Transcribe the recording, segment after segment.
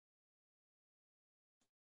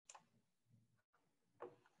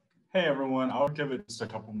Hey everyone, I'll give it just a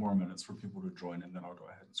couple more minutes for people to join and then I'll go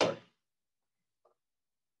ahead and start.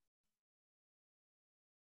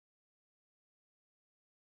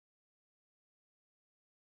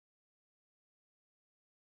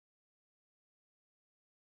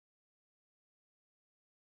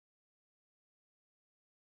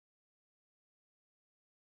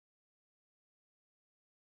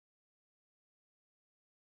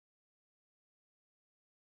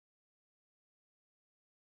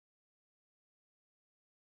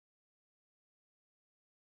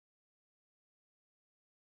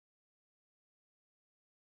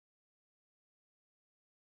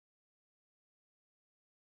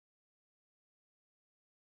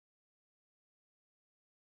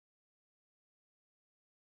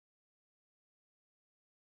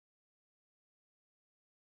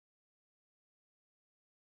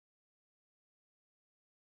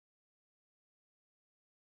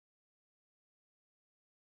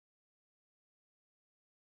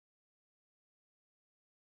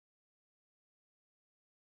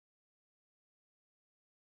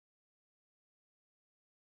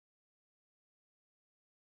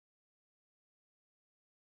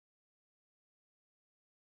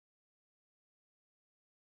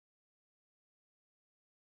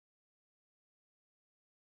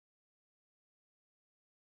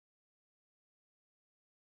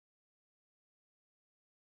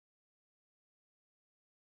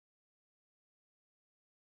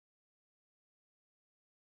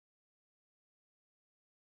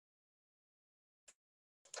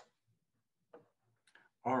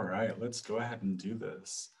 All right, let's go ahead and do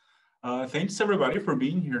this. Thanks everybody for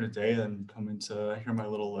being here today and coming to hear my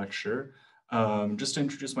little lecture. Just to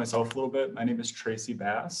introduce myself a little bit, my name is Tracy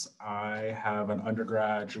Bass. I have an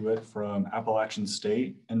undergraduate from Appalachian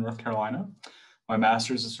State in North Carolina. My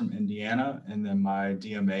master's is from Indiana, and then my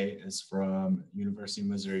DMA is from University of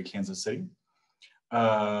Missouri, Kansas City.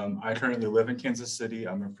 I currently live in Kansas City.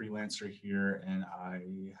 I'm a freelancer here and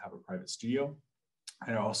I have a private studio.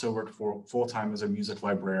 I also worked full-time as a music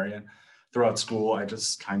librarian. Throughout school, I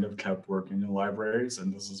just kind of kept working in libraries,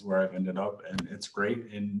 and this is where I've ended up, and it's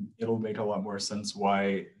great, and it'll make a lot more sense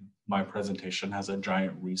why my presentation has a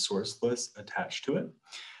giant resource list attached to it,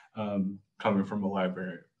 coming from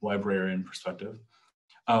a librarian perspective.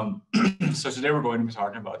 So today we're going to be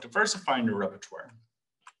talking about diversifying your repertoire.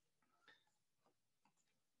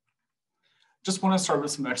 Just want to start with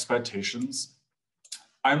some expectations.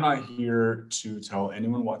 I'm not here to tell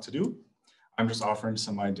anyone what to do. I'm just offering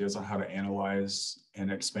some ideas on how to analyze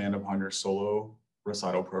and expand upon your solo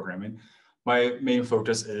recital programming. My main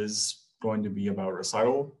focus is going to be about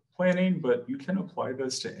recital planning, but you can apply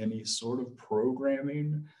this to any sort of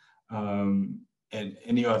programming and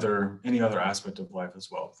any other aspect of life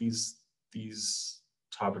as well. These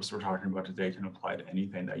topics we're talking about today can apply to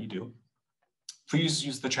anything that you do. Please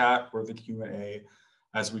use the chat or the Q&A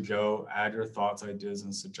as we go. Add your thoughts, ideas,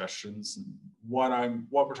 and suggestions. What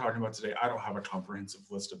we're talking about today, I don't have a comprehensive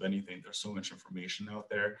list of anything. There's so much information out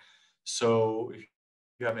there. So if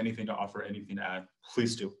you have anything to offer, anything to add,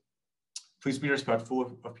 please do. Please be respectful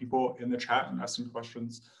of people in the chat and asking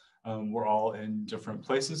questions. We're all in different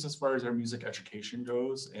places as far as our music education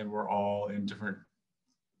goes, and we're all in different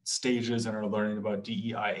stages and are learning about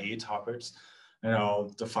DEIA topics. And I'll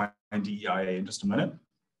define DEIA in just a minute.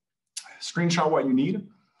 Screenshot what you need.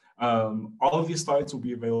 All of these slides will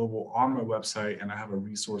be available on my website, and I have a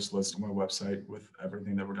resource list on my website with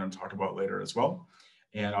everything that we're going to talk about later as well.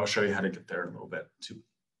 And I'll show you how to get there in a little bit too.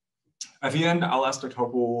 At the end, I'll ask a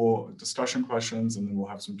couple discussion questions, and then we'll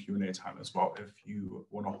have some Q&A time as well if you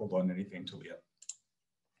want to hold on anything till the end.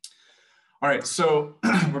 All right, so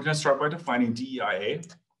we're going to start by defining DEIA.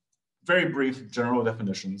 Very brief general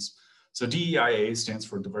definitions. So DEIA stands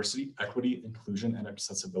for diversity, equity, inclusion, and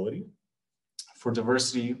accessibility. For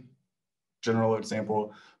diversity, general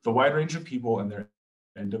example, the wide range of people and their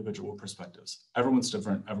individual perspectives. Everyone's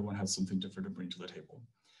different, everyone has something different to bring to the table.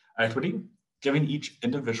 Equity, giving each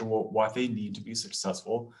individual what they need to be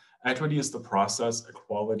successful. Equity is the process,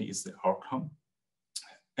 equality is the outcome.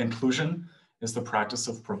 Inclusion is the practice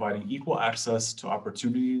of providing equal access to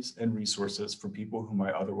opportunities and resources for people who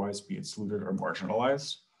might otherwise be excluded or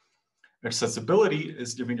marginalized. Accessibility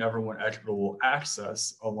is giving everyone equitable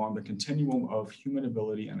access along the continuum of human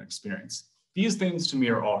ability and experience. These things to me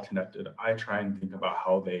are all connected. I try and think about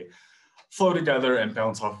how they flow together and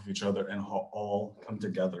bounce off of each other and how all come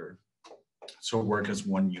together to work as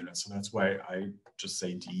one unit. So that's why I just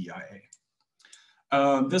say DEIA.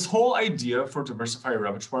 This whole idea for Diversify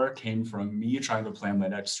Repertoire came from me trying to plan my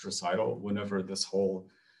next recital whenever this whole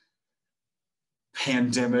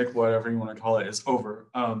pandemic, whatever you want to call it, is over.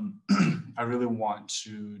 I really want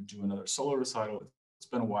to do another solo recital. It's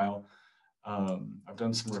been a while. I've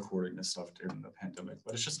done some recording and stuff during the pandemic,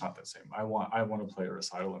 but it's just not the same. I want to play a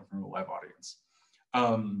recital in front of a live audience.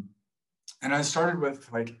 And I started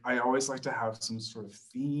with, like, I always like to have some sort of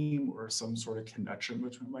theme or some sort of connection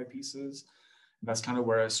between my pieces. And that's kind of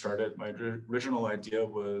where I started. My original idea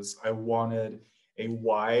was I wanted a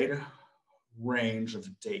wide range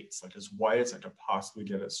of dates, like as wide as I could possibly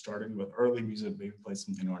get it, starting with early music, maybe play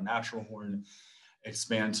something on natural horn,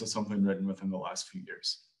 expand to something written within the last few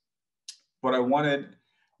years. But I wanted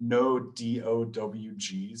no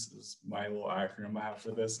DOWGs, is my little acronym I have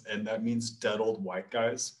for this, and that means dead old white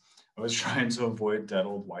guys. I was trying to avoid dead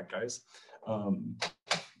old white guys.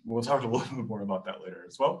 We'll talk a little bit more about that later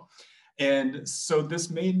as well. And so this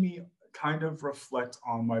made me kind of reflect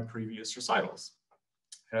on my previous recitals.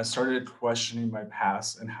 And I started questioning my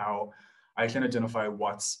past and how I can identify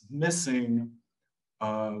what's missing,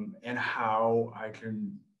 and how I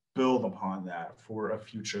can build upon that for a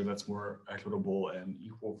future that's more equitable and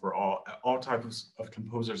equal for all types of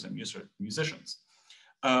composers and musicians.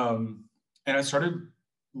 And I started,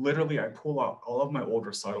 literally, I pulled out all of my old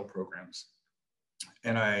recital programs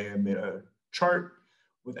and I made a chart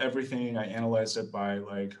with everything. I analyzed it by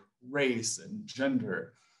like race and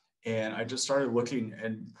gender. And I just started looking,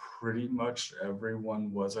 and pretty much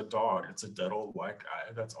everyone was a dog. It's a dead old white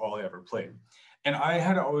guy. That's all I ever played. And I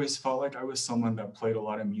had always felt like I was someone that played a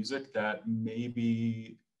lot of music that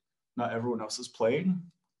maybe not everyone else is playing.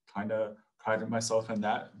 Kind of prided myself in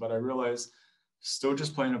that, but I realized still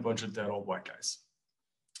just playing a bunch of dead old white guys.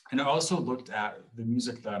 And I also looked at the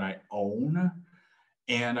music that I own,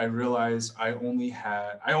 and I realized I own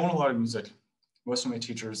a lot of music. Most of my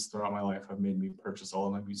teachers throughout my life have made me purchase all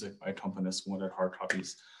of my music. My accompanist wanted hard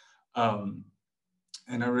copies.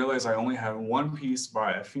 And I realized I only have one piece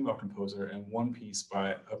by a female composer and one piece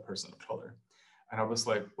by a person of color. And I was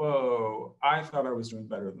like, whoa, I thought I was doing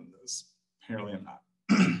better than this. Apparently I'm not.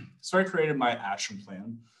 So I created my action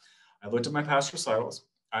plan. I looked at my past recitals.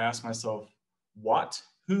 I asked myself what,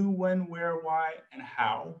 who, when, where, why, and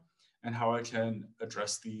how I can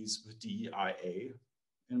address these with DEIA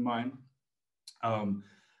in mind. And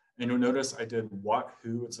you'll notice I did what,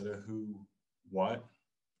 who instead of who, what,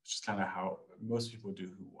 which is kind of how most people do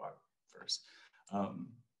who, what first.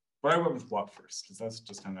 But I went with what first, because that's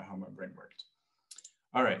just kind of how my brain worked.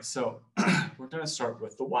 All right, so we're going to start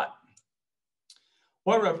with the what.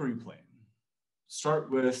 What rep are you playing? Start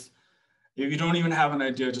with, if you don't even have an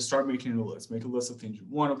idea, just start making a list. Make a list of things you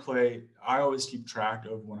want to play. I always keep track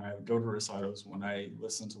of, when I go to recitals, when I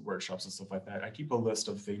listen to workshops and stuff like that, I keep a list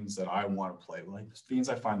of things that I want to play, like things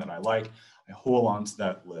I find that I like. I hold on to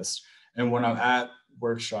that list. And when I'm at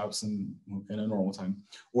workshops and in a normal time,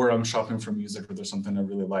 or I'm shopping for music or there's something I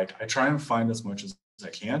really like, I try and find as much as I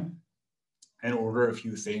can and order a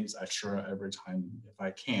few things extra every time if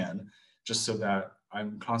I can, just so that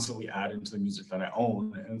I'm constantly adding to the music that I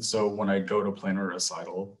own. And so when I go to plan a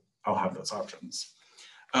recital, I'll have those options.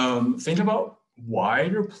 Think about why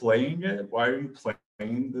you're playing it. Why are you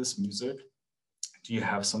playing this music? Do you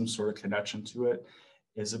have some sort of connection to it?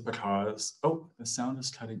 Is it because, oh, the sound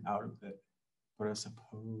is cutting out a bit, but I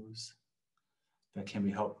suppose that can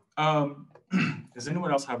be helped. Is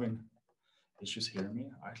anyone else having issues hearing me?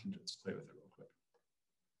 I can just play with it real quick.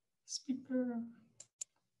 Speaker.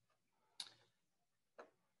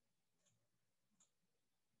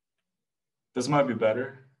 This might be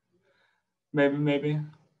better. Maybe.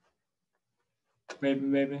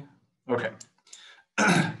 Okay.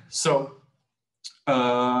 So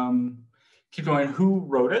keep going. Who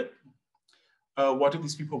wrote it? What do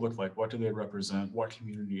these people look like? What do they represent? What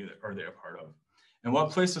community are they a part of? And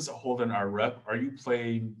what place does it hold in our rep? Are you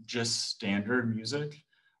playing just standard music?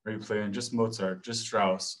 Are you playing just Mozart, just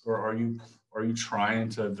Strauss? Or are you trying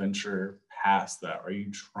to venture past that? Are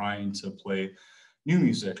you trying to play new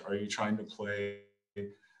music? Are you trying to play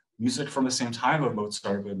music from the same time of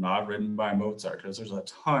Mozart, but not written by Mozart? Because there's a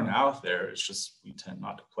ton out there. It's just we tend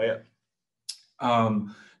not to play it.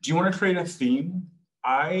 Do you want to create a theme?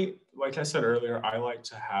 Like I said earlier, I like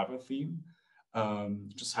to have a theme.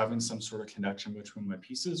 Just having some sort of connection between my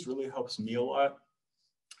pieces really helps me a lot.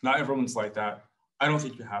 Not everyone's like that. I don't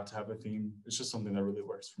think you have to have a theme. It's just something that really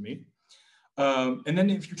works for me. And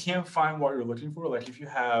then if you can't find what you're looking for, like if you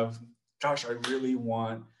have, gosh, I really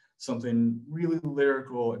want something really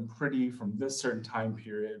lyrical and pretty from this certain time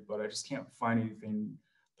period, but I just can't find anything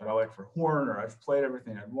that I like for horn, or I've played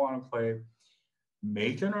everything I'd want to play,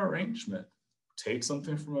 make an arrangement. Take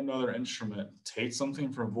something from another instrument, take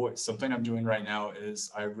something from voice. Something I'm doing right now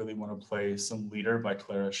is I really want to play some Lieder by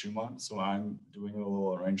Clara Schumann. So I'm doing a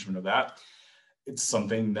little arrangement of that. it's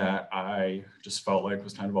something that I just felt like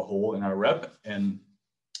was kind of a hole in our rep, and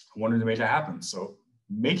I wanted to make it happen. So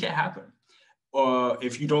make it happen.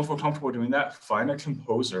 If you don't feel comfortable doing that, find a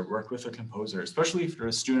composer, work with a composer, especially if you're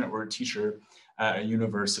a student or a teacher at a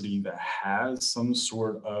university that has some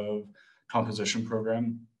sort of composition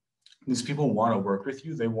program. These people want to work with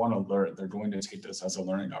you. They want to learn. They're going to take this as a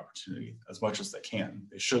learning opportunity as much as they can.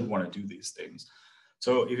 They should want to do these things.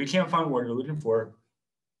 So if you can't find what you're looking for,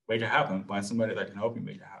 make it happen. Find somebody that can help you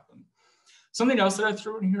make it happen. Something else that I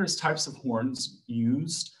threw in here is types of horns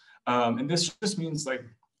used. And this just means like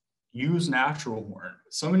use natural horn.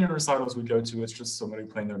 So many recitals we go to, it's just somebody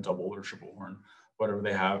playing their double or triple horn, whatever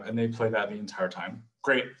they have, and they play that the entire time.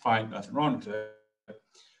 Great, fine, nothing wrong with it.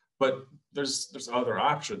 But there's other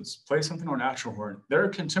options. Play something on natural horn. There are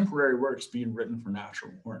contemporary works being written for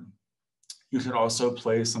natural horn. You could also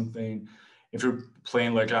play something, if you're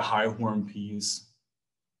playing like a high horn piece,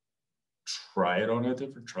 try it on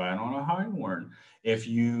a high horn. If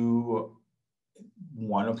you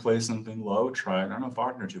want to play something low, try it on a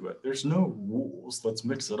Wagner tuba. There's no rules. Let's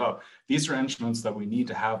mix it up. These are instruments that we need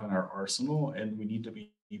to have in our arsenal, and we need to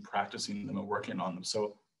be practicing them and working on them.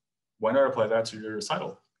 So why not apply that to your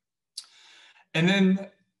recital? And then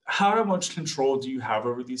how much control do you have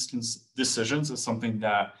over these decisions is something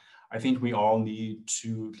that I think we all need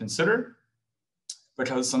to consider,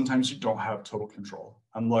 because sometimes you don't have total control.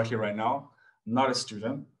 I'm lucky right now. I'm not a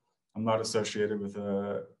student. I'm not associated with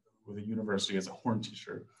a university as a horn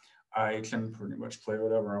teacher. I can pretty much play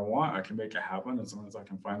whatever I want. I can make it happen as long as I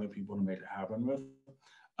can find the people to make it happen with.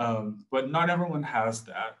 But not everyone has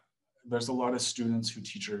that. There's a lot of students whose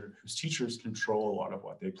teachers control a lot of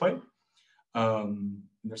what they play.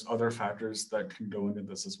 There's other factors that can go into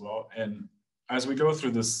this as well. And as we go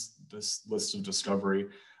through this list of discovery,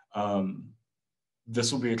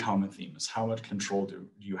 this will be a common theme, is how much control do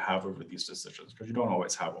you have over these decisions, because you don't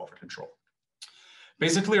always have all the control.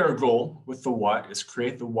 Basically, our goal with the what is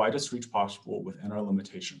create the widest reach possible within our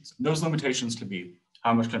limitations. And those limitations could be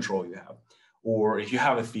how much control you have, or if you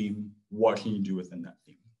have a theme, what can you do within that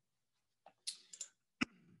theme?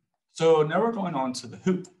 So now we're going on to the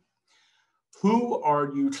who. Who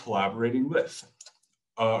are you collaborating with?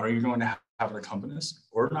 Are you going to have an accompanist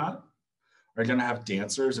or not? Are you going to have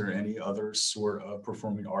dancers or any other sort of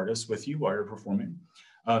performing artists with you while you're performing?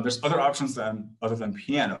 There's other options other than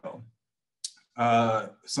piano.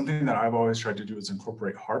 Something that I've always tried to do is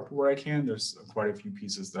incorporate harp where I can. There's quite a few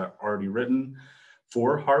pieces that are already written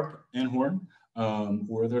for harp and horn,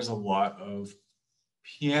 or there's a lot of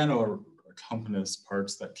piano accompanist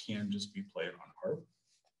parts that can just be played on harp.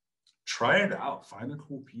 Try it out. Find a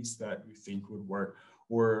cool piece that you think would work,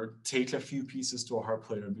 or take a few pieces to a harp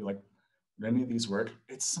player and be like, would any of these work?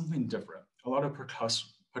 It's something different. A lot of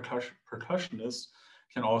percussionists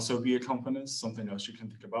can also be accompanists, something else you can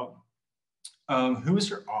think about. Who is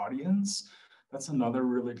your audience? That's another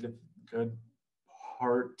really good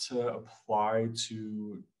part to apply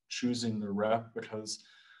to choosing the rep, because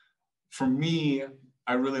for me,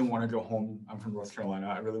 I really want to go home. I'm from North Carolina.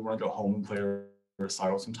 I really want to go home and play a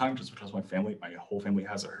recital sometime, just because my whole family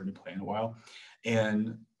hasn't heard me play in a while.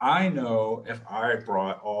 And I know if I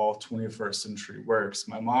brought all 21st century works,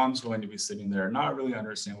 my mom's going to be sitting there not really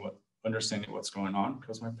understanding what's going on,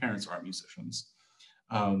 because my parents aren't musicians.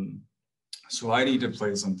 So I need to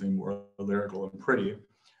play something more lyrical and pretty.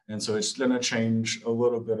 And so it's going to change a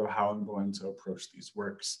little bit of how I'm going to approach these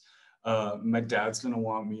works. My dad's going to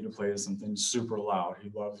want me to play something super loud.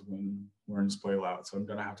 He loves when horns play loud. So I'm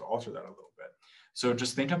going to have to alter that a little bit. So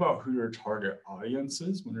just think about who your target audience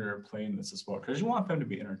is when you're playing this as well, because you want them to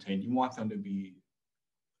be entertained. You want them to be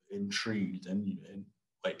intrigued and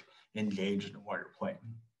like engaged in what you're playing.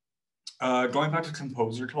 Going back to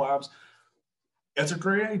composer collabs, it's a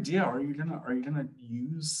great idea. Are you gonna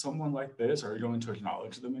use someone like this? Are you going to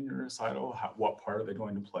acknowledge them in your recital? What part are they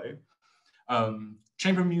going to play?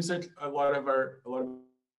 Chamber music. A lot of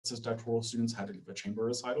us as doctoral students had to give a chamber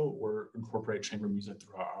recital or incorporate chamber music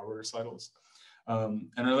throughout our recitals. And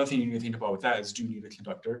another thing you need to think about with that is, do you need a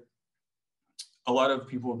conductor? A lot of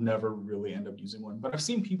people never really end up using one, but I've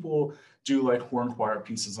seen people do like horn choir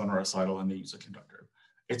pieces on a recital and they use a conductor.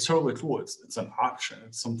 It's totally cool. It's an option.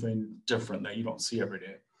 It's something different that you don't see every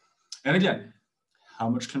day. And again, how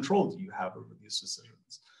much control do you have over these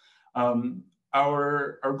decisions?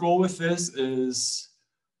 Our goal with this is,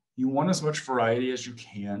 you want as much variety as you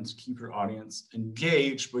can to keep your audience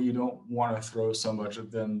engaged, but you don't want to throw so much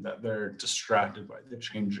at them that they're distracted by the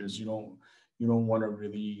changes. You don't want to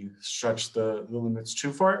really stretch the limits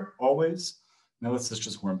too far always. Now this is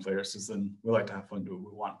just horn players, because then we like to have fun, do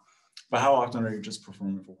what we want. But how often are you just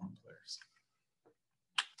performing for horn players?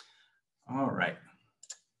 All right.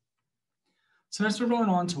 So next we're going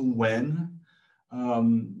on to when.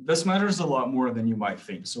 This matters a lot more than you might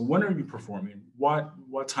think. So when are you performing?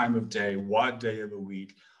 What time of day? What day of the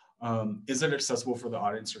week? Is it accessible for the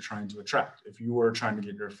audience you're trying to attract? If you are trying to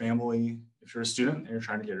get your family, if you're a student and you're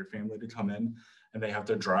trying to get your family to come in and they have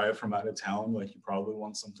to drive from out of town, like you probably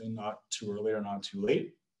want something not too early or not too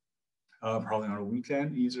late, probably on a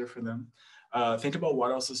weekend, easier for them. Think about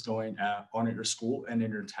what else is going on at your school and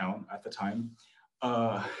in your town at the time.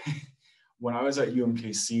 When I was at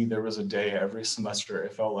UMKC, there was a day every semester,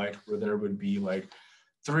 it felt like, where there would be like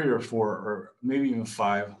 3 or 4 or maybe even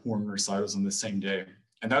 5 horn recitals on the same day.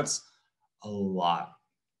 And that's a lot.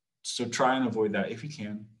 So try and avoid that if you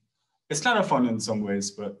can. It's kind of fun in some ways,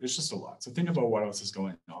 but it's just a lot. So think about what else is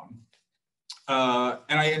going on.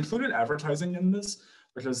 And I included advertising in this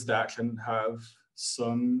because that can have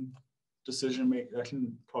some that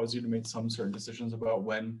can cause you to make some certain decisions about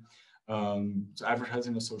when. So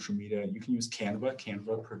advertising to social media, you can use Canva.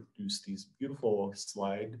 Canva produced these beautiful this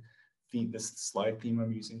slide theme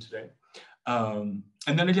I'm using today. And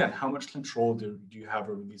then again, how much control do you have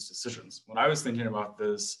over these decisions? When I was thinking about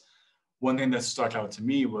this, one thing that stuck out to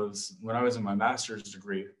me was when I was in my master's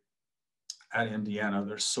degree at Indiana,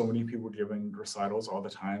 there's so many people giving recitals all the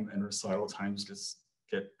time, and recital times just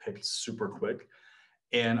get picked super quick.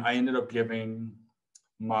 And I ended up giving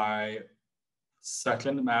my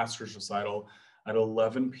second master's recital at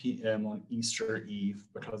 11 p.m. on Easter Eve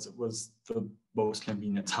because it was the most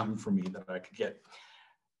convenient time for me that I could get.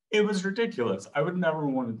 It was ridiculous. I would never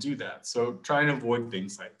want to do that. So try and avoid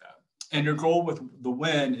things like that. And your goal with the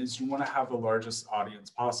win is you want to have the largest audience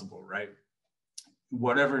possible, right?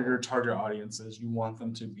 Whatever your target audience is, you want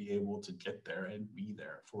them to be able to get there and be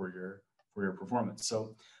there for your performance.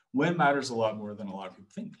 So win matters a lot more than a lot of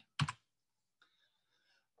people think.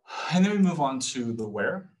 And then we move on to the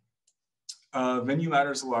where. Venue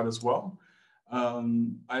matters a lot as well.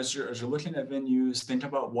 As you're looking at venues, think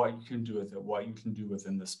about what you can do with it, what you can do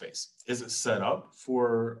within the space. Is it set up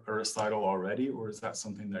for a recital already, or is that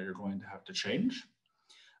something that you're going to have to change?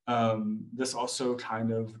 This also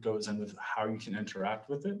kind of goes in with how you can interact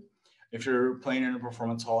with it. If you're playing in a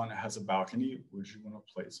performance hall and it has a balcony, would you want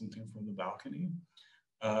to play something from the balcony?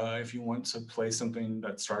 If you want to play something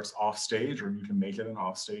that starts off stage, or you can make it an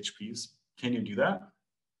off stage piece, can you do that?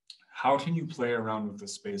 How can you play around with the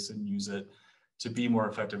space and use it to be more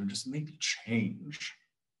effective and just maybe change?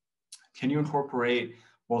 Can you incorporate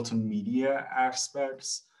multimedia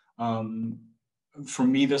aspects? For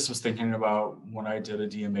me, this was thinking about when I did a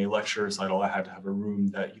DMA lecture recital, I had to have a room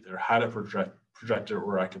that either had a projector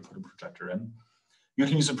or I could put a projector in. You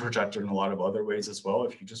can use a projector in a lot of other ways as well.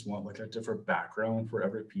 If you just want like a different background for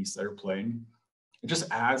every piece that you're playing, it just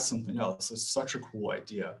adds something else. It's such a cool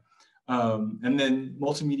idea. And then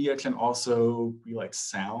multimedia can also be like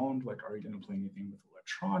sound, like are you going to play anything with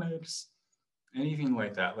electronics, anything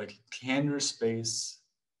like that? Like can your space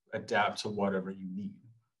adapt to whatever you need?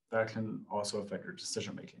 That can also affect your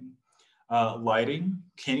decision making. Lighting,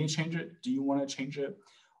 can you change it? Do you want to change it?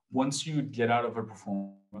 Once you get out of a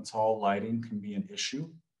performance hall, lighting can be an issue.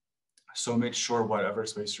 So make sure whatever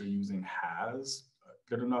space you're using has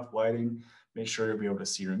good enough lighting. Make sure you'll be able to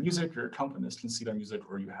see your music, your accompanist can see their music,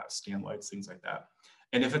 or you have stand lights, things like that.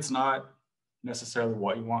 And if it's not necessarily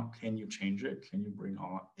what you want, can you change it? Can you bring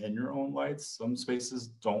on in your own lights? Some spaces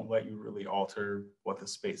don't let you really alter what the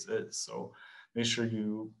space is. So make sure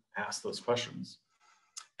you ask those questions.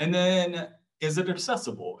 And then, is it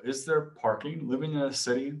accessible? Is there parking? Living in a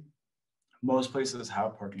city, most places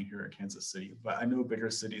have parking here in Kansas City, but I know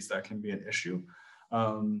bigger cities that can be an issue.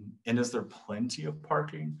 And is there plenty of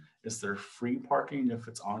parking? Is there free parking if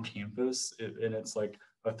it's on campus and it's like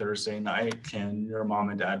a Thursday night? Can your mom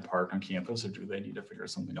and dad park on campus, or do they need to figure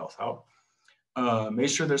something else out? Make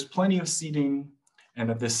sure there's plenty of seating and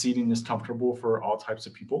that this seating is comfortable for all types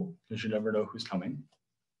of people, because you never know who's coming.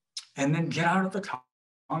 And then get out of the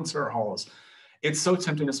concert halls. It's so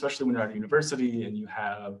tempting, especially when you're at a university and you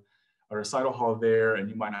have a recital hall there and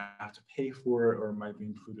you might not have to pay for it, or it might be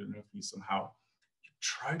included in a fee somehow.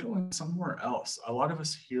 Try going somewhere else. A lot of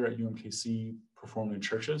us here at UMKC performed in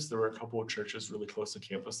churches. There were a couple of churches really close to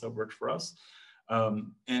campus that worked for us.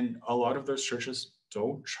 And a lot of those churches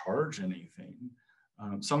don't charge anything.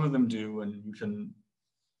 Some of them do, and you can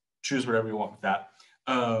choose whatever you want with that.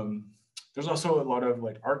 There's also a lot of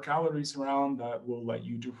like art galleries around that will let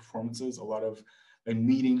you do performances, a lot of like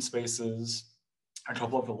meeting spaces. A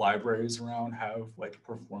couple of the libraries around have like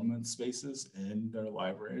performance spaces in their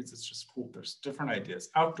libraries. It's just cool. There's different ideas.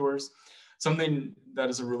 Outdoors, something that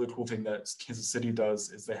is a really cool thing that Kansas City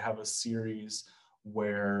does is they have a series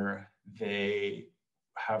where they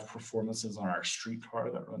have performances on our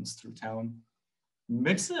streetcar that runs through town.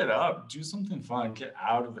 Mix it up, do something fun, get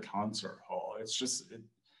out of the concert hall. It's just, it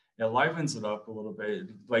livens it up a little bit. It,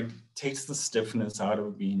 like, takes the stiffness out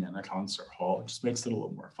of being in a concert hall. It just makes it a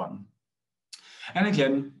little more fun. And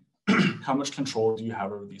again, how much control do you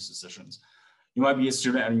have over these decisions? You might be a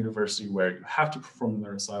student at a university where you have to perform in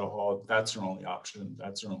the recital hall. That's your only option.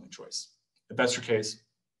 That's your only choice. If that's your case,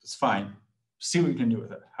 it's fine. See what you can do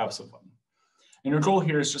with it. Have some fun. And your goal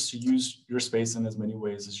here is just to use your space in as many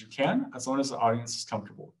ways as you can, as long as the audience is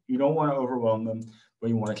comfortable. You don't want to overwhelm them, but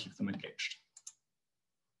you want to keep them engaged.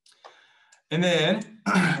 And then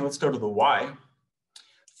let's go to the why.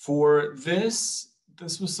 For this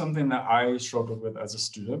was something that I struggled with as a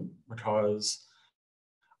student, because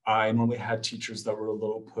I normally had teachers that were a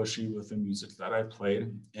little pushy with the music that I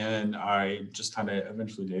played, and I just kind of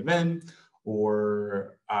eventually gave in,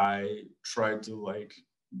 or I tried to like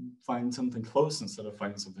find something close instead of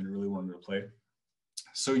finding something I really wanted to play.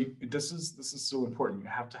 So this is so important. You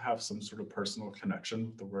have to have some sort of personal connection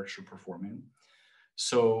with the works you're performing.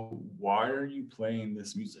 So why are you playing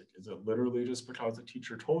this music? Is it literally just because the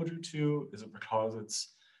teacher told you to? Is it because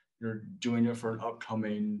you're doing it for an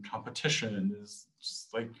upcoming competition? Is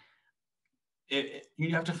just like,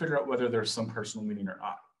 you have to figure out whether there's some personal meaning or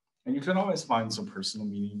not. And you can always find some personal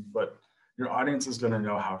meaning, but your audience is going to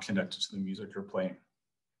know how connected to the music you're playing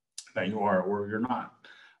that you are or you're not.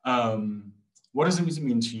 What does the music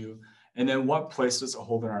mean to you? And then what place does it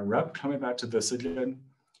hold in our rep? Coming back to this again,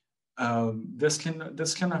 this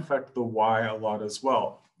can affect the why a lot as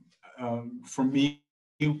well. For me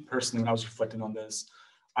personally, when I was reflecting on this,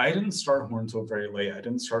 I didn't start horn until very late. I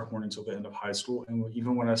didn't start horn until the end of high school. And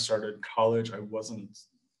even when I started college, I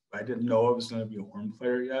didn't know I was going to be a horn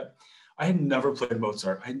player yet. I had never played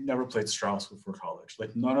Mozart. I had never played Strauss before college.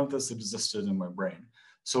 Like, none of this existed in my brain.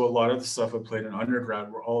 So a lot of the stuff I played in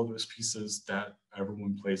undergrad were all of those pieces that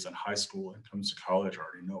everyone plays in high school and comes to college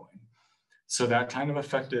already knowing. So that kind of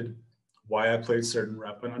affected why I played certain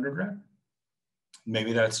rep in undergrad.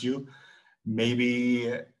 Maybe that's you.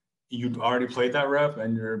 Maybe you'd already played that rep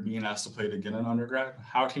and you're being asked to play it again in undergrad.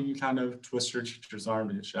 How can you kind of twist your teacher's arm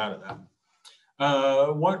to get you out of that?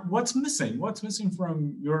 What's missing? What's missing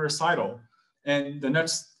from your recital? And the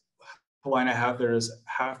next line I have there is,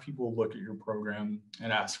 have people look at your program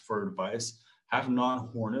and ask for advice. Have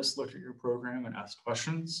non-hornists look at your program and ask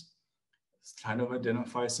questions. Kind of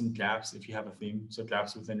identify some gaps if you have a theme, so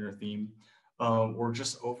gaps within your theme, or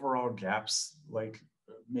just overall gaps, like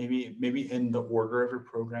maybe in the order of your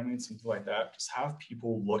programming, something like that. Just have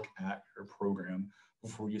people look at your program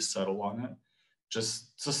before you settle on it,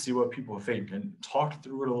 just to see what people think and talk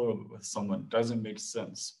through it a little bit with someone. Doesn't make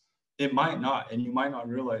sense. It might not, and you might not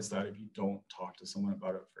realize that if you don't talk to someone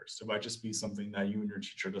about it first. It might just be something that you and your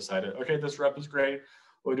teacher decided, okay, this rep is great,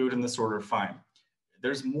 we'll do it in this order, fine.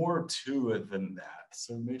 There's more to it than that.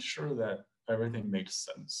 So make sure that everything makes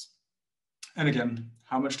sense. And again,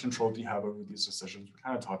 how much control do you have over these decisions? We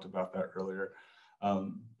kind of talked about that earlier,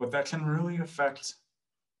 but that can really affect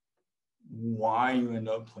why you end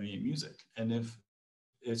up playing music. And if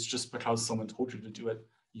it's just because someone told you to do it,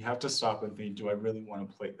 you have to stop and think, do I really want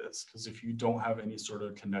to play this? Because if you don't have any sort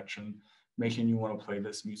of connection making you want to play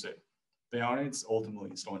this music, the audience ultimately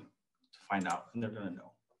is going to find out, and they're going to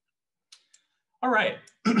know. All right,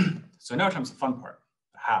 so now comes the fun part,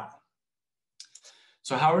 the how.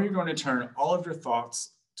 So how are you going to turn all of your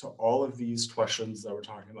thoughts to all of these questions that we're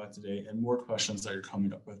talking about today and more questions that you're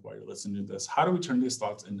coming up with while you're listening to this? How do we turn these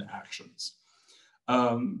thoughts into actions?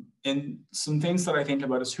 And some things that I think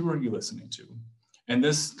about is, who are you listening to? And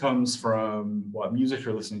this comes from what music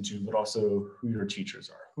you're listening to, but also who your teachers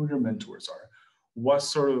are, who your mentors are. What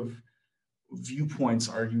sort of viewpoints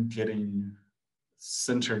are you getting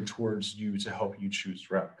centered towards you to help you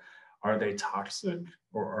choose rep? Are they toxic,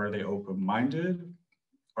 or are they open-minded?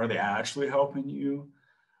 Are they actually helping you?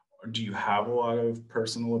 Or do you have a lot of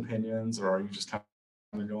personal opinions, or are you just kind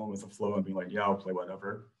of going with the flow and being like, yeah, I'll play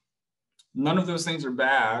whatever? None of those things are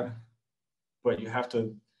bad, but you have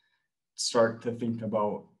to start to think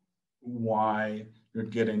about why you're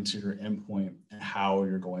getting to your endpoint and how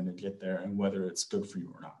you're going to get there and whether it's good for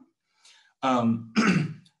you or not.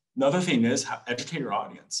 Another thing is educate your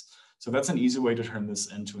audience. So that's an easy way to turn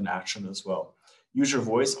this into an action as well. Use your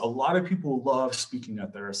voice. A lot of people love speaking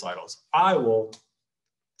at their recitals. I will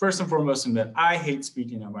first and foremost admit, I hate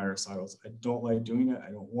speaking at my recitals. I don't like doing it.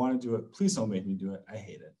 I don't want to do it. Please don't make me do it. I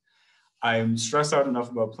hate it. I'm stressed out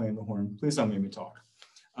enough about playing the horn. Please don't make me talk.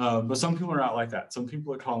 But some people are not like that. Some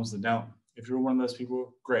people, it calms them down. If you're one of those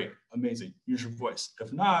people, great, amazing, use your voice.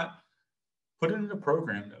 If not, put it into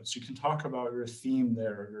program notes. You can talk about your theme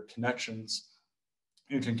there, your connections,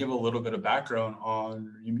 You can give a little bit of background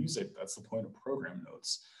on your music. That's the point of program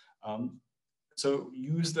notes. So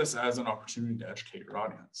use this as an opportunity to educate your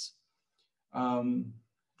audience.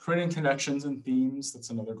 Creating connections and themes, that's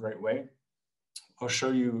another great way. I'll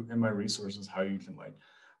show you in my resources how you can like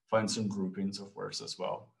find some groupings of works as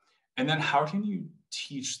well. And then how can you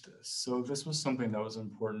teach this? So this was something that was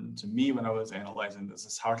important to me when I was analyzing this,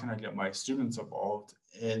 is how can I get my students involved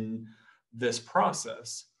in this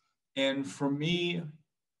process? And for me,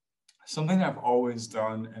 something I've always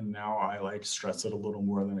done, and now I like stress it a little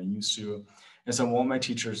more than I used to, is I want my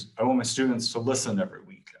students to listen every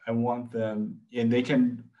week. I want them, and they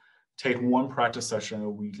can take one practice session a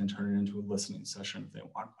week and turn it into a listening session if they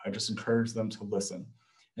want. I just encourage them to listen.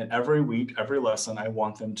 And every week, every lesson, I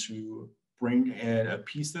want them to bring in a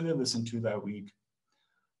piece that they listened to that week.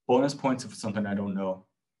 Bonus points if it's something I don't know.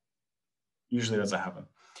 Usually doesn't happen.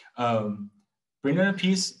 Bring in a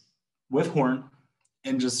piece with horn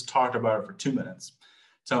and just talk about it for 2 minutes.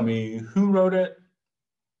 Tell me who wrote it,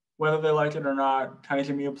 whether they like it or not, kind of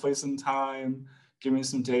give me a place and time, give me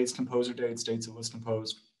some dates, composer dates, dates it was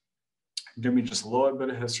composed. Give me just a little bit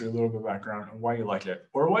of history, a little bit of background, and why you like it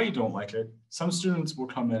or why you don't like it. Some students will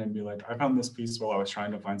come in and be like, I found this piece while I was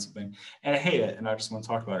trying to find something and I hate it and I just want to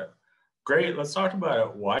talk about it. Great, let's talk about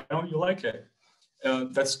it. Why don't you like it?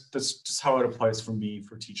 That's just how it applies for me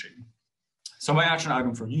for teaching. So my action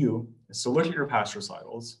item for you is to look at your past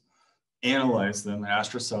recitals, analyze them, and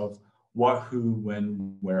ask yourself what, who,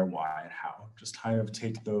 when, where, why, and how. Just kind of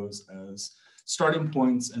take those as starting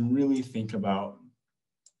points and really think about,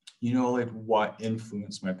 you know, like what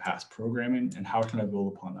influenced my past programming and how can I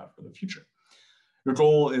build upon that for the future. Your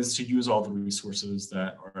goal is to use all the resources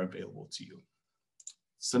that are available to you.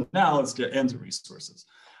 So now let's get into resources.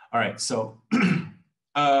 All right, so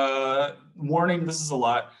warning, this is a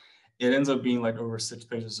lot. It ends up being like over 6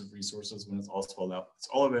 pages of resources when it's all spelled out. It's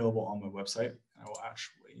all available on my website. I will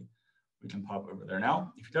actually, we can pop over there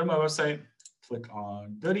now. If you go to my website, click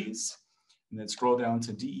on goodies, and then scroll down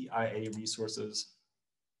to DEIA resources.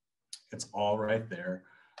 It's all right there.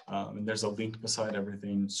 And there's a link beside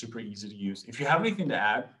everything, super easy to use. If you have anything to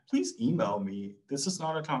add, please email me. This is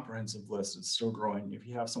not a comprehensive list, it's still growing. If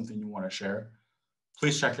you have something you want to share,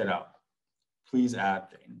 please check it out. Please add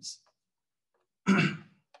things.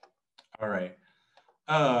 All right.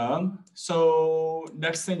 So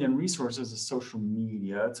next thing in resources is social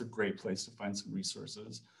media. It's a great place to find some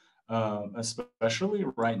resources, especially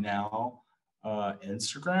right now.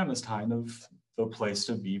 Instagram is kind of the place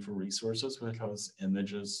to be for resources because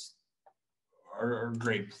images are a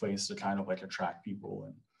great place to kind of like attract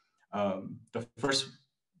people. And the first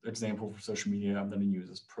example for social media I'm going to use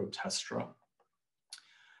is Protestra.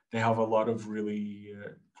 They have a lot of really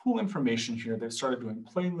cool information here. They've started doing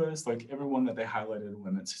playlists, like everyone that they highlighted in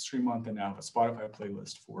Women's History Month, and now have a Spotify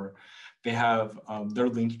playlist for. They have their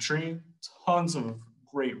link tree, tons of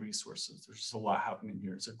great resources. There's just a lot happening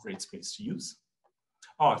here. It's a great space to use.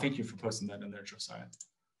 Oh, thank you for posting that in there, Josiah.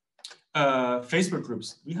 Facebook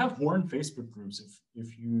groups. We have Horn Facebook groups.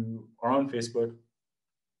 If you are on Facebook,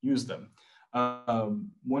 use them.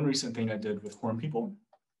 One recent thing I did with Horn people,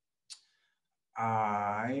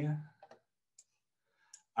 I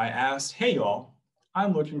asked, hey y'all,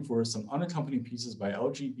 I'm looking for some unaccompanied pieces by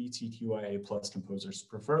LGBTQIA+ composers,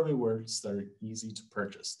 preferably works that are easy to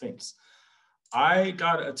purchase. Thanks. I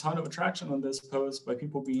got a ton of attraction on this post by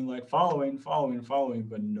people being like following,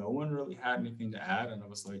 but no one really had anything to add. And I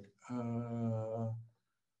was like,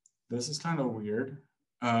 this is kind of weird.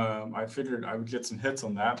 I figured I would get some hits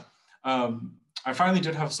on that. I finally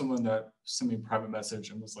did have someone that sent me a private message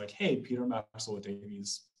and was like, hey, Peter Maxwell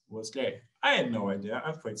Davies was gay. I had no idea.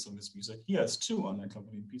 I've played some of his music. He has 2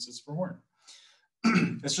 unaccompanied pieces for horn.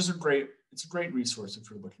 It's just a great resource if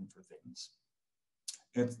you're looking for things.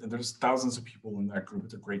 There's thousands of people in that group.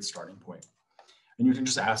 It's a great starting point. And you can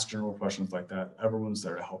just ask general questions like that. Everyone's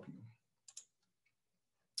there to help you.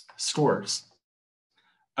 Scores.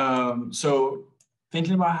 So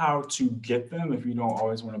thinking about how to get them if you don't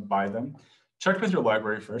always want to buy them, check with your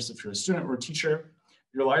library first. If you're a student or a teacher,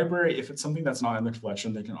 your library, if it's something that's not in the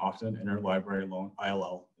collection, they can often interlibrary loan,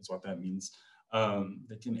 ILL is what that means.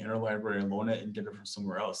 They can interlibrary loan it and get it from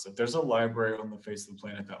somewhere else. If there's a library on the face of the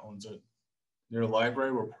planet that owns it, your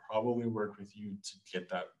library will probably work with you to get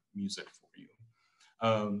that music for you.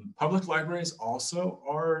 Public libraries also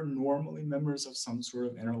are normally members of some sort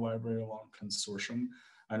of interlibrary loan consortium.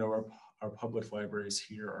 I know our public libraries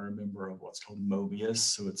here are a member of what's called Mobius,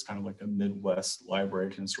 so it's kind of like a Midwest library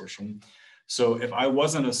consortium. So if I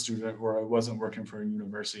wasn't a student or I wasn't working for a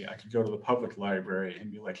university, I could go to the public library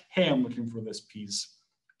and be like, hey, I'm looking for this piece.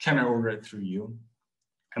 Can I order it through you?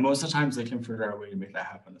 And most of the times they can figure out a way to make that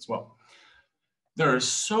happen as well. There are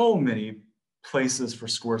so many places for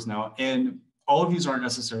scores now, and all of these aren't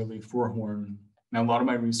necessarily for horn. Now, a lot of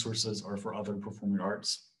my resources are for other performing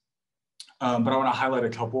arts, but I want to highlight a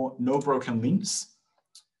couple. No Broken Links.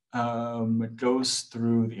 It goes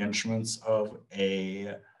through the instruments of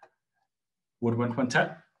a woodwind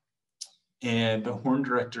quintet, and the horn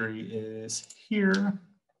directory is here.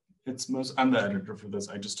 I'm the editor for this.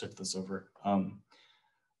 I just took this over.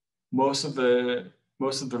 Most of the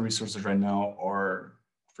resources right now are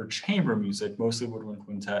for chamber music, mostly woodwind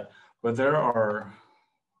quintet, but there are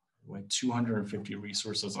like 250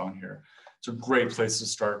 resources on here. It's a great place to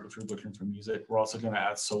start if you're looking for music. We're also going to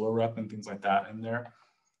add solo rep and things like that in there.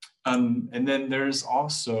 And then there's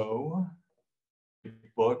also a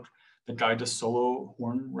book, The Guide to Solo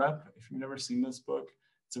Horn Rep. If you've never seen this book,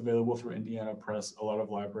 it's available through Indiana Press. A lot of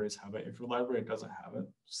libraries have it. If your library doesn't have it,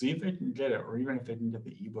 see if they can get it, or even if they can get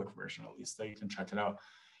the ebook version, at least they can check it out.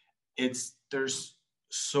 There's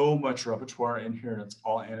so much repertoire in here, and it's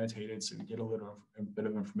all annotated, so you get a bit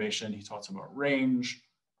of information. He talks about range.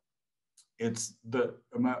 It's the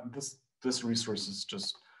amount. This resource is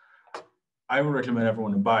just. I would recommend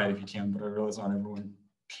everyone to buy it if you can, but I realize not everyone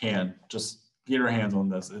can. Just get your hands on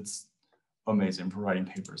this. It's amazing for writing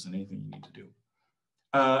papers and anything you need to do.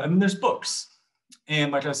 And then there's books.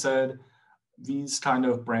 And like I said, these kind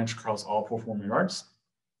of branch across all performing arts,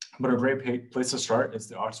 but a great place to start is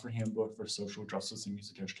the Oxford Handbook for Social Justice and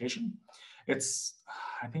Music Education. It's,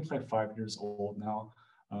 I think, like 5 years old now.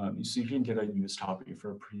 So you can get a used copy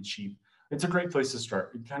for pretty cheap. It's a great place to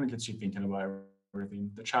start. It kind of gets you thinking about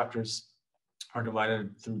everything. The chapters are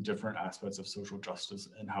divided through different aspects of social justice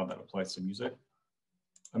and how that applies to music.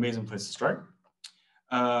 Amazing place to start.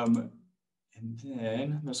 And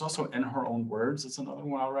then there's also In Her Own Words. It's another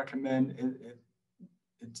one I'll recommend.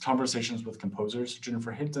 It's conversations with composers.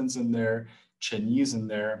 Jennifer Hinton's in there, Chen Yi's in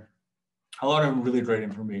there. A lot of really great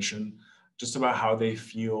information just about how they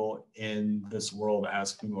feel in this world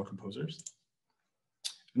as female composers.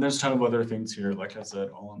 And there's a ton of other things here, like I said,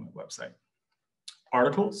 all on my website.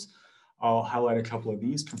 Articles, I'll highlight a couple of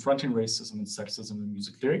these. Confronting Racism and Sexism in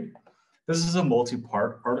Music Theory. This is a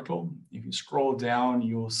multi-part article. If you scroll down,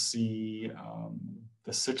 you'll see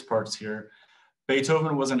the 6 parts here.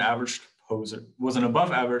 Beethoven was an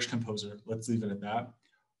above average composer. Let's leave it at that.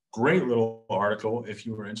 Great little article if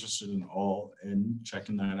you were interested in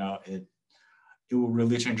checking that out. It will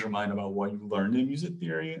really change your mind about what you learned in music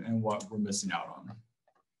theory and what we're missing out on.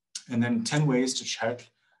 And then 10 ways to check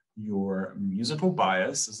your musical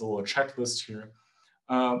bias is a little checklist here.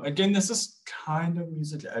 Again, this is kind of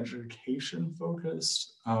music education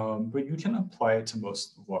focused, but you can apply it to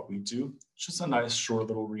most of what we do. It's just a nice short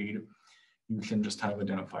little read. You can just kind of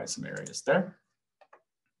identify some areas there.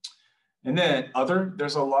 And then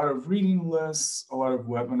there's a lot of reading lists, a lot of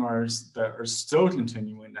webinars that are still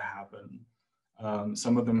continuing to happen.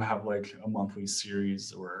 Some of them have like a monthly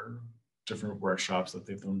series or different workshops that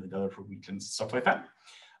they've thrown together for weekends, stuff like that.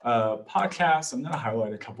 Podcasts, I'm going to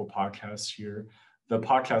highlight a couple podcasts here. The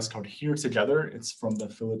podcast called Here Together, it's from the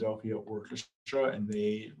Philadelphia Orchestra, and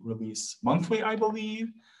they release monthly, I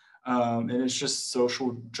believe. And it's just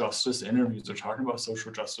social justice interviews. They're talking about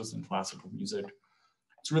social justice in classical music.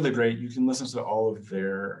 It's really great. You can listen to all of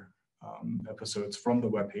their episodes from the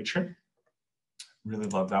webpage here. Really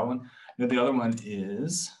love that one. And the other one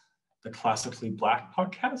is the Classically Black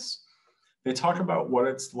podcast. They talk about what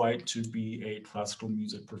it's like to be a classical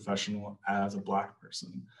music professional as a Black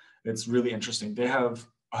person. It's really interesting. They have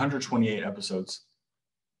 128 episodes.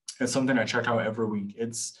 It's something I check out every week.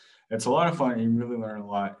 It's a lot of fun and you really learn a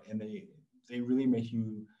lot. And they really make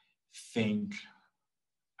you think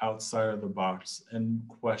outside of the box and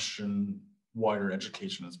question what your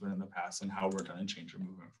education has been in the past and how we're going to change it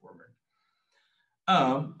moving forward.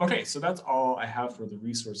 Okay, so that's all I have for the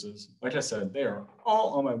resources. Like I said, they are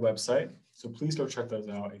all on my website. So please go check those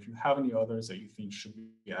out. If you have any others that you think should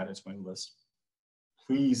be added to my list,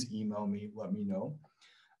 please email me, let me know.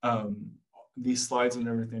 These slides and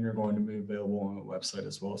everything are going to be available on the website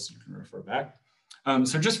as well, so you can refer back.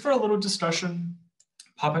 So just for a little discussion,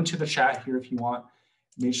 pop into the chat here if you want.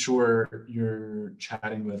 Make sure you're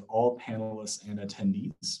chatting with all panelists and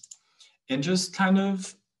attendees. And just kind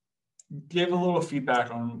of give a little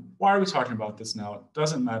feedback on why are we talking about this now? It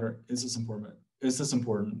doesn't matter. Is this important? Is this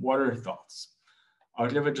important? What are your thoughts? I'll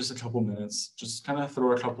give it just a couple minutes. Just kind of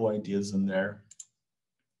throw a couple ideas in there.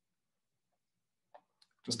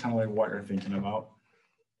 Just kind of like what you're thinking about.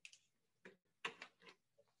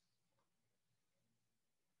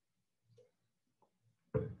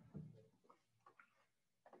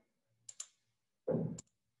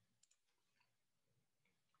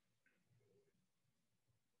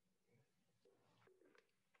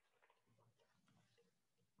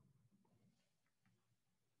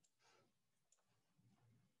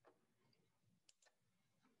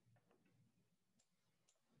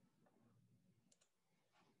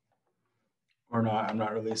 or not. I'm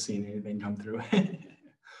not really seeing anything come through.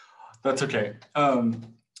 That's okay. And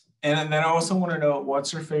then I also want to know,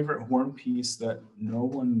 what's your favorite horn piece that no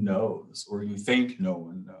one knows, or you think no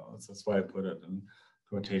one knows? That's why I put it in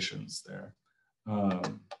quotations there. I'll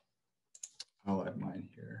add mine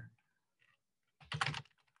here.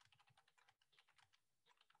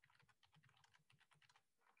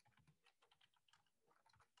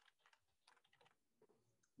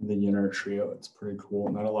 The Yinner Trio, it's pretty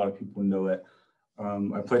cool. Not a lot of people know it.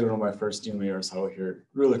 I played it on my first DMA recital here.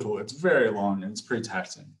 Really cool. It's very long and it's pretty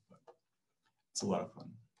taxing, but it's a lot of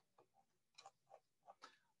fun.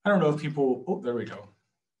 I don't know if people, oh, there we go.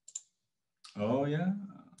 Oh yeah,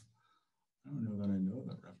 I don't know that I know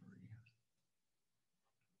that reverie.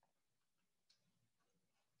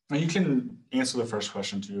 Now you can answer the first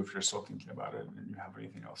question too if you're still thinking about it and you have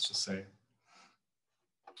anything else to say.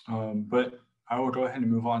 But I will go ahead and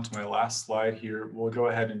move on to my last slide here. We'll go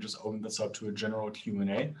ahead and just open this up to a general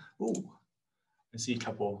Q&A. Ooh, I see a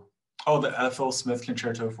couple. Oh, the F.L. Smith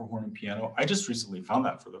Concerto for Horn and Piano. I just recently found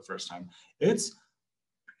that for the first time. It's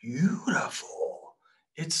beautiful.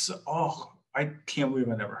 It's, oh, I can't believe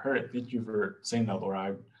I never heard it. Thank you for saying that,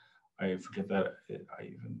 Laura. I forget that I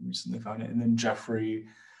even recently found it. And then Jeffrey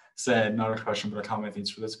said, not a question, but a comment.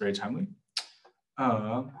 Thanks for this, very timely.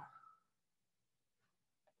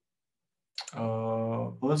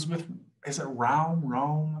 Elizabeth, is it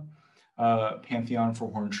Rome? Pantheon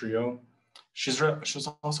for Horn Trio. She's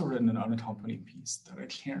also written an unaccompanied piece that I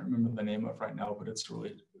can't remember the name of right now, but it's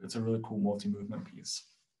a really cool multi-movement piece.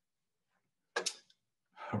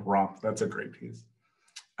 Romp, that's a great piece.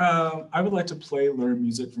 I would like to learn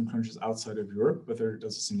music from countries outside of Europe, but there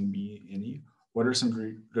doesn't seem to be any. What are some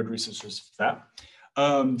good resources for that?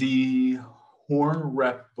 The Horn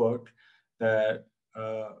Rep book that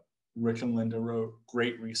Rick and Linda wrote,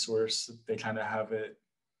 great resource. They kind of have it,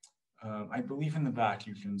 I believe in the back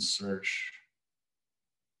you can search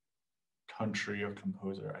country of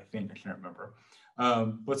composer, I think, I can't remember.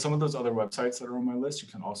 But some of those other websites that are on my list, you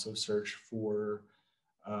can also search for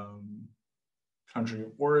country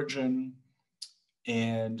of origin.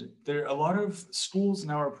 And there are a lot of schools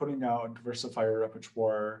now are putting out Diversify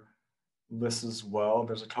Repertoire lists as well.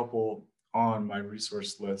 There's a couple on my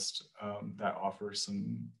resource list that offer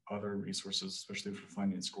some other resources, especially for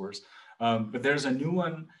finding scores. But there's a new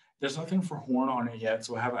one. There's nothing for horn on it yet,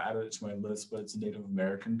 so I haven't added it to my list, but it's Native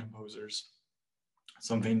American composers.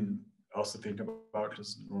 Something else to think about,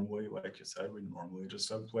 because normally, like you said, we normally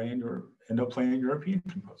just end up playing European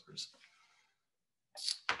composers.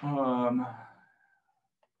 Oh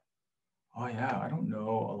yeah, I don't know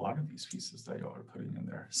a lot of these pieces that y'all are putting in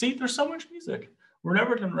there. See, there's so much music. We're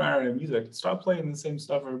never gonna run out of music. Stop playing the same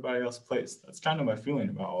stuff everybody else plays. That's kind of my feeling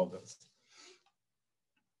about all this.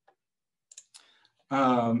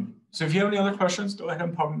 So if you have any other questions, go ahead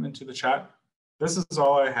and pop them into the chat. This is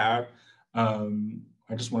all I had.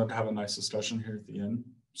 I just wanted to have a nice discussion here at the end.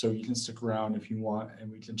 So you can stick around if you want and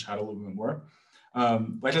we can chat a little bit more.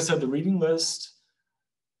 Like I said, the reading list,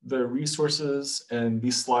 the resources, and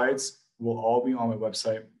these slides will all be on my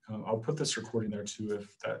website. I'll put this recording there too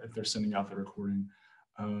if they're sending out the recording.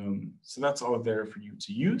 So that's all there for you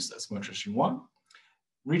to use as much as you want.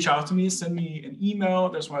 Reach out to me, send me an email.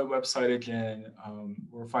 There's my website again,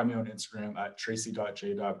 or find me on Instagram at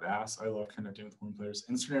tracy.j.bass. I love connecting with horn players.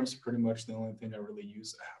 Instagram is pretty much the only thing I really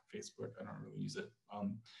use. I have Facebook, I don't really use it.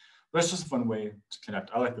 But it's just a fun way to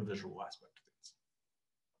connect. I like the visual aspect of things.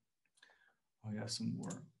 Oh yeah, some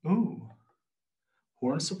more. Ooh,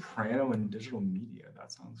 horn soprano and digital media.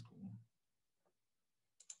 That sounds cool.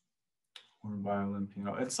 Horn, violin,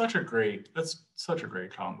 piano. That's such a great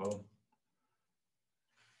combo.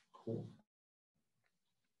 Cool.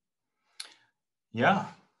 Yeah.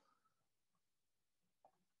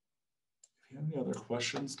 If you have any other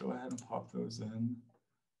questions, go ahead and pop those in.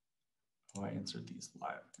 Oh, I answered these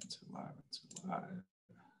live. Answer live.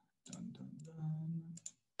 Dun, dun, dun.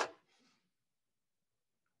 If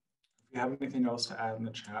you have anything else to add in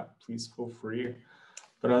the chat, please feel free.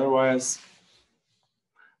 But otherwise,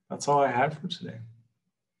 that's all I had for today.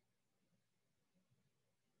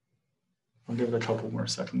 I'll give it a couple more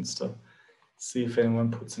seconds to see if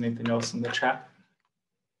anyone puts anything else in the chat.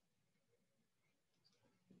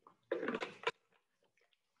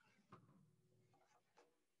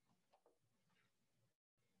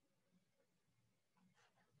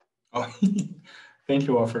 Oh, thank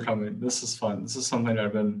you all for coming. This is fun. This is something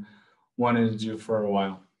I've been wanting to do for a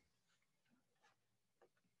while.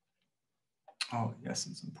 Oh, yes,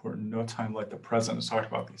 it's important. No time like the present to talk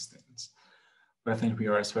about these things. But I think we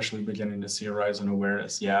are especially beginning to see a rise in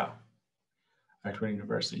awareness. Yeah. Activating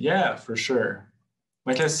diversity. Yeah, for sure.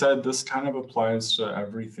 Like I said, this kind of applies to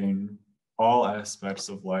everything, all aspects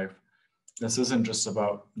of life. This isn't just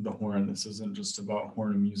about the horn. This isn't just about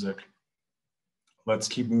horn music. Let's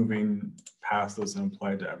keep moving past this and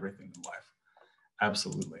apply it to everything in life.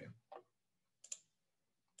 Absolutely.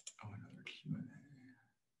 Oh, another Q&A.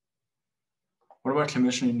 What about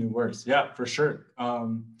commissioning new works? Yeah, for sure.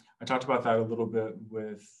 I talked about that a little bit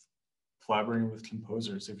with collaborating with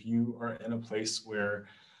composers. If you are in a place where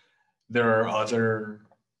there are other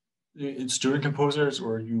student composers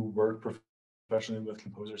or you work professionally with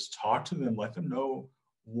composers, talk to them, let them know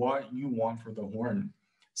what you want for the horn.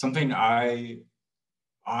 Something I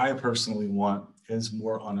personally want is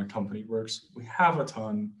more unaccompanied works. We have a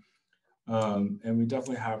ton, and we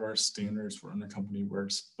definitely have our standards for unaccompanied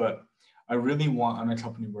works, but I really want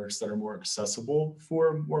unaccompanied works that are more accessible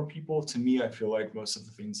for more people. To me, I feel like most of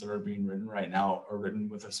the things that are being written right now are written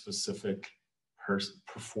with a specific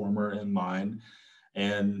performer in mind.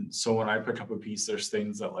 And so when I pick up a piece, there's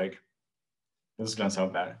things that, like, this is gonna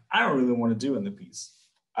sound bad, I don't really want to do in the piece.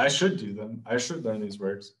 I should do them. I should learn these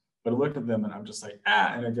words, but I look at them and I'm just like,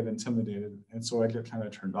 and I get intimidated. And so I get kind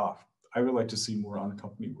of turned off. I would like to see more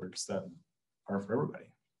unaccompanied works that are for everybody.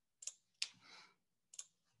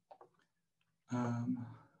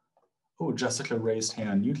 Oh, Jessica raised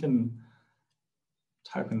hand. You can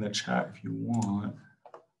type in the chat if you want.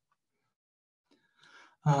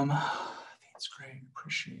 That's great,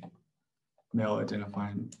 appreciate it. Male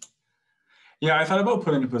identifying. Yeah, I thought about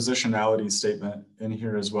putting a positionality statement in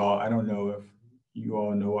here as well. I don't know if you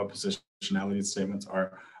all know what positionality statements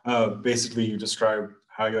are. Basically, you describe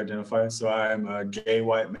how you identify. So I'm a gay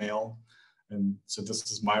white male. And so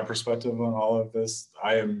this is my perspective on all of this.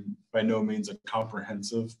 I am by no means a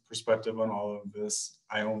comprehensive perspective on all of this.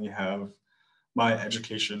 I only have my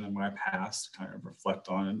education and my past to kind of reflect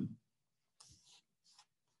on.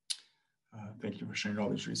 Thank you for sharing all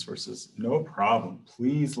these resources. No problem.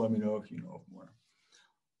 Please let me know if you know of more.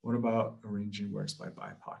 What about arranging works by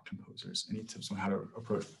BIPOC composers? Any tips on how to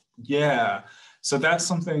approach? Yeah, so that's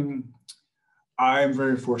something I'm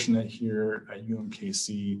very fortunate here at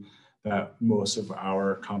UMKC that most of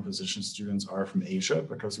our composition students are from Asia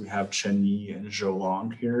because we have Chen Yi and Zhou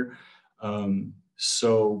Long here.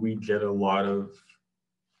 So we get a lot of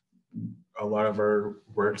our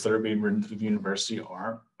works that are being written through the university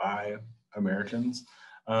aren't by Americans.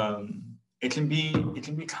 It can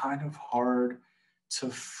be kind of hard to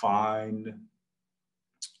find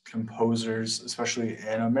composers, especially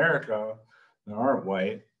in America, that aren't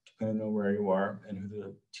white, depending on where you are and who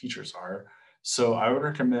the teachers are. So I would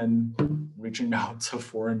recommend reaching out to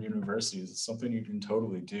foreign universities. It's something you can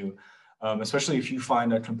totally do, especially if you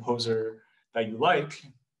find a composer that you like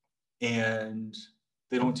and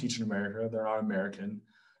they don't teach in America, they're not American.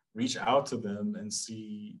 Reach out to them and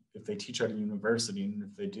see if they teach at a university, and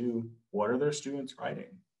if they do, what are their students writing?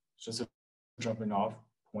 It's just a jumping off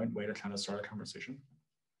point, way to kind of start a conversation.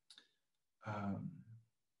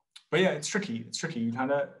 But yeah, it's tricky. It's tricky. You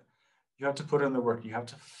have to put in the work. You have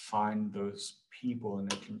to find those people,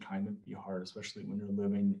 and it can kind of be hard, especially when you're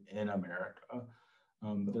living in America.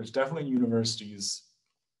 But there's definitely universities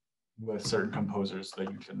with certain composers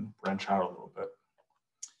that you can branch out a little bit.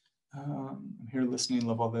 I'm here listening,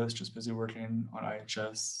 love all this, just busy working on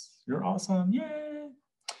IHS. You're awesome, yay!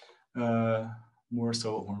 More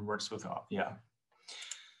so horn works with, yeah,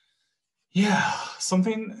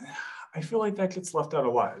 something I feel like that gets left out a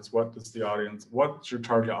lot is what's your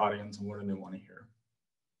target audience and what do they want to hear?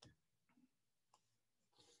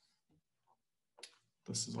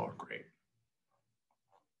 This is all great.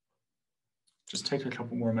 Just take a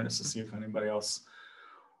couple more minutes to see if anybody else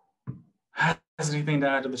has anything to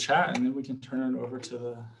add to the chat, and then we can turn it over to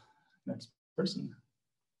the next person.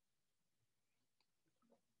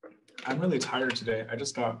 I'm really tired today. I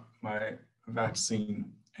just got my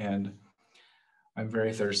vaccine and I'm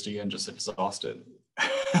very thirsty and just exhausted.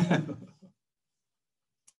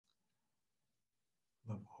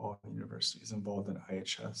 Love all universities involved in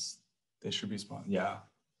IHS. They should be sponsored.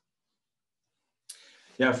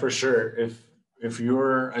 Yeah, for sure. If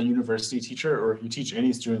you're a university teacher or if you teach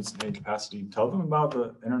any students in any capacity, tell them about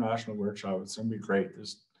the international workshop. It's going to be great.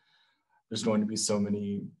 There's going to be so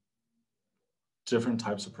many different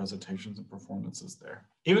types of presentations and performances there.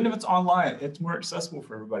 Even if it's online, it's more accessible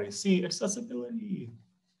for everybody. See, accessibility.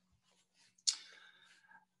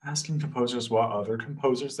 Asking composers what other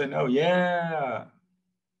composers they know. Yeah.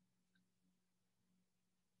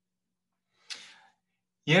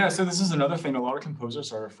 Yeah, so this is another thing. A lot of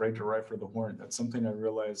composers are afraid to write for the horn. That's something I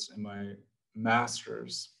realized in my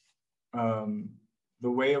master's. The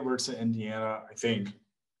way it works in Indiana, I think,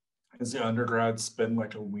 as the undergrads spend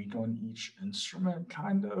like a week on each instrument,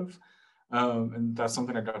 kind of. And that's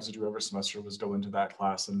something I got to do every semester, was go into that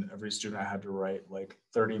class, and every student had to write like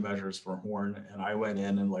 30 measures for horn. And I went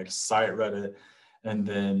in and like sight read it and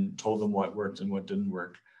then told them what worked and what didn't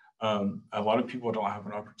work. A lot of people don't have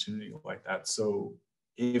an opportunity like that. So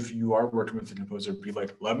if you are working with a composer, be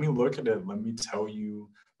like, let me look at it. Let me tell you,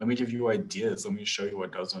 let me give you ideas. Let me show you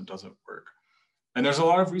what does and doesn't work. And there's a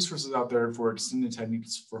lot of resources out there for extended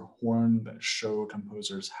techniques for horn that show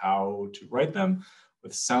composers how to write them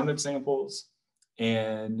with sound examples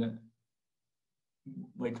and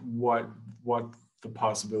like what the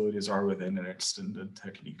possibilities are within an extended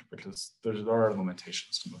technique, because there are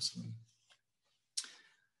limitations to most of them.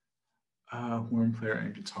 Horn player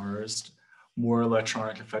and guitarist, more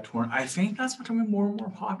electronic effect horn. I think that's becoming more and more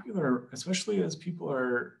popular, especially as people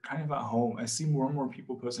are kind of at home. I see more and more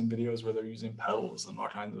people posting videos where they're using pedals and all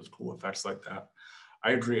kinds of cool effects like that.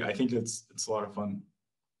 I agree. I think it's a lot of fun.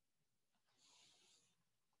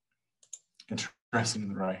 Interesting in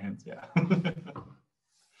the right hands, yeah.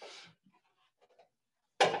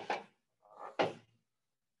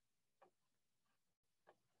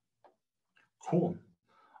 Cool.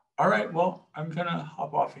 All right, well, I'm gonna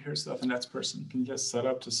hop off of here so that the next person can get set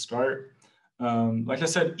up to start. Like I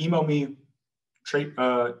said, email me,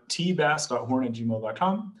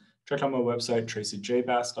 tbass.horn@gmail.com. Check out my website,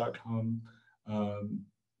 tracyjbass.com.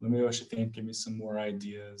 Let me know what you think, give me some more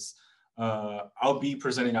ideas. I'll be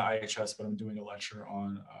presenting at IHS, but I'm doing a lecture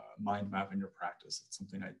on mind mapping your practice. It's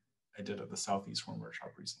something I did at the Southeast Horn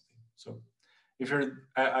Workshop recently. So if you're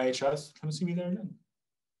at IHS, come see me there again.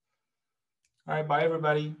 All right, bye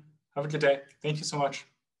everybody. Have a good day. Thank you so much.